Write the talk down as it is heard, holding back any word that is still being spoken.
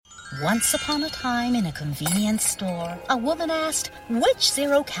Once upon a time in a convenience store, a woman asked, "Which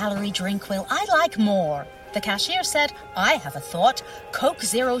zero-calorie drink will I like more?" The cashier said, "I have a thought. Coke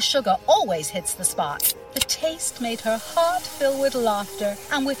Zero Sugar always hits the spot." The taste made her heart fill with laughter,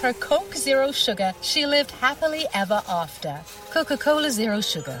 and with her Coke Zero Sugar, she lived happily ever after. Coca-Cola Zero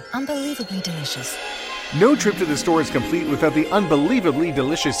Sugar, unbelievably delicious. No trip to the store is complete without the unbelievably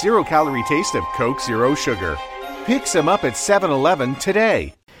delicious zero-calorie taste of Coke Zero Sugar. Pick some up at 7-Eleven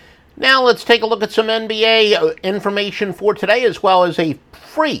today. Now let's take a look at some NBA information for today, as well as a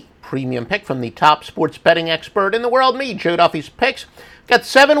free premium pick from the top sports betting expert in the world, me, Joe Duffy's Picks. Got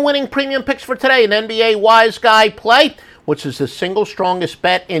 7 winning premium picks for today in NBA Wise Guy Play, which is the single strongest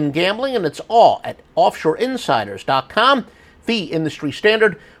bet in gambling, and it's all at offshoreinsiders.com, the industry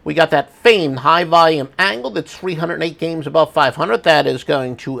standard. We got that famed high-volume angle that's 308 games above 500. That is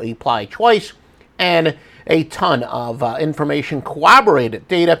going to apply twice, and a ton of information, corroborated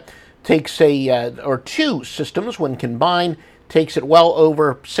data. Takes two systems when combined, takes it well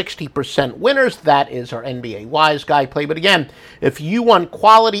over 60% winners. That is our NBA Wise Guy Play. But again, if you want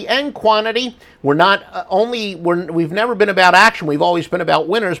quality and quantity, we've never been about action. We've always been about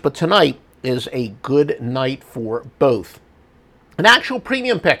winners, but tonight is a good night for both. An actual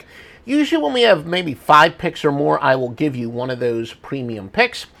premium pick. Usually when we have maybe 5 picks or more, I will give you one of those premium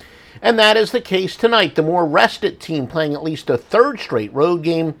picks. And that is the case tonight. The more rested team playing at least a third straight road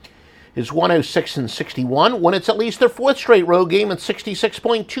game is 106-61. When it's at least their 4th straight road game, it's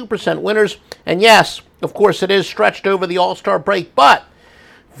 66.2% winners. And yes, of course, it is stretched over the All-Star break, but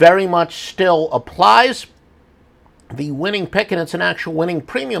very much still applies. The winning pick, and it's an actual winning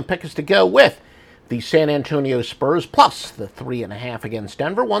premium pick, is to go with the San Antonio Spurs plus the 3.5 against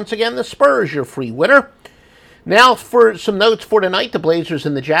Denver. Once again, the Spurs, your free winner. Now for some notes for tonight, the Blazers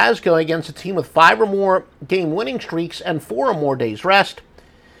and the Jazz going against a team with 5 or more game winning streaks and 4 or more days rest.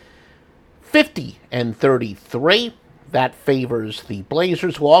 50-33. That favors the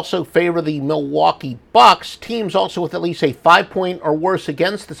Blazers. Will also favor the Milwaukee Bucks. Teams also with at least a 5-point or worse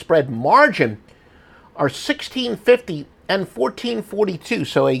against the spread margin are 16-50 and 14-42.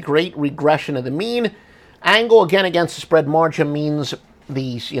 So a great regression of the mean. Angle again against the spread margin means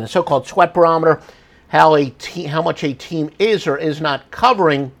the so-called sweat barometer. How much a team is or is not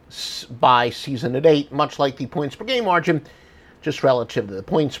covering by season to date, much like the points per game margin, just relative to the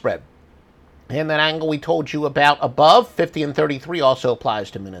point spread. And that angle we told you about above, 50-33, also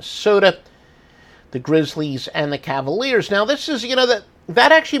applies to Minnesota, the Grizzlies, and the Cavaliers. Now, this is,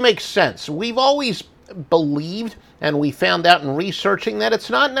 that actually makes sense. We've always believed, and we found out in researching, that it's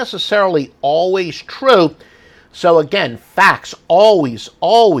not necessarily always true. So again, facts always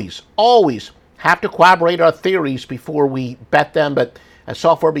have to corroborate our theories before we bet them. But as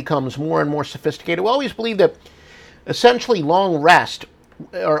software becomes more and more sophisticated, we always believe that essentially long rest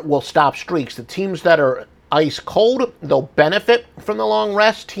will stop streaks. The teams that are ice cold, they'll benefit from the long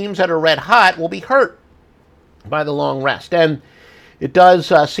rest. Teams that are red hot will be hurt by the long rest. And it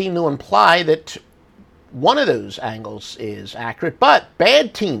does seem to imply that one of those angles is accurate. But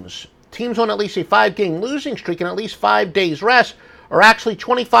bad teams on at least a 5-game losing streak and at least 5 days rest, are actually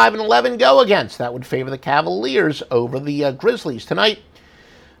 25-11 go against. That would favor the Cavaliers over the Grizzlies tonight.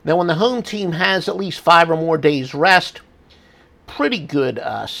 Now, when the home team has at least 5 or more days rest, pretty good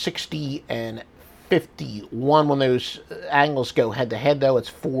 60-51. When those angles go head-to-head, though,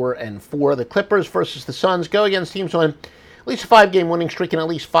 it's 4-4. The Clippers versus the Suns go against teams on at least a 5-game winning streak and at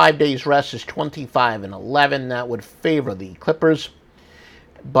least 5 days rest is 25-11. That would favor the Clippers.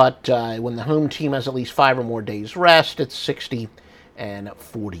 But when the home team has at least 5 or more days rest, it's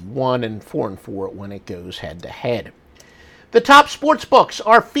 60-41 and 4-4 when it goes head-to-head. The top sports books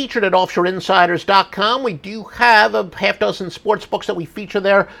are featured at offshoreinsiders.com. We do have a half dozen sports books that we feature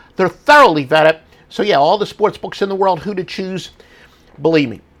there. They're thoroughly vetted. So yeah, all the sports books in the world, who to choose. Believe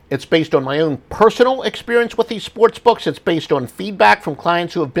me, it's based on my own personal experience with these sports books. It's based on feedback from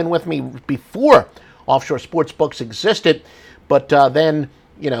clients who have been with me before offshore sports books existed, but then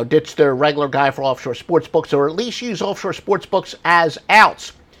ditch their regular guy for offshore sports books, or at least use offshore sports books as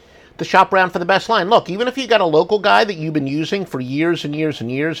outs to shop around for the best line. Look, even if you got a local guy that you've been using for years and years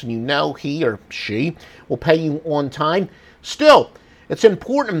and years, and he or she will pay you on time, still, it's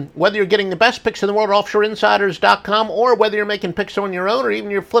important whether you're getting the best picks in the world at offshoreinsiders.com or whether you're making picks on your own or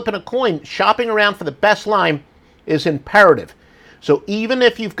even you're flipping a coin, shopping around for the best line is imperative. So even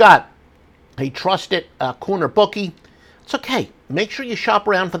if you've got a trusted corner bookie, it's okay. Make sure you shop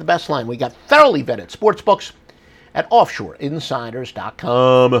around for the best line. We got thoroughly vetted sports books at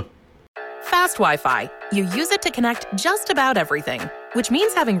offshoreinsiders.com. Fast Wi-Fi. You use it to connect just about everything, which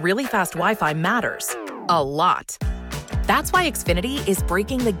means having really fast Wi-Fi matters a lot. That's why Xfinity is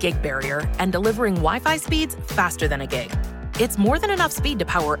breaking the gig barrier and delivering Wi-Fi speeds faster than a gig. It's more than enough speed to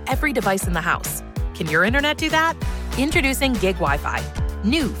power every device in the house. Can your internet do that? Introducing Gig Wi-Fi,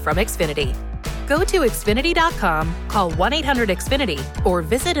 new from Xfinity. Go to Xfinity.com, call 1-800-XFINITY, or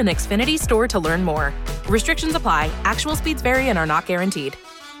visit an Xfinity store to learn more. Restrictions apply. Actual speeds vary and are not guaranteed.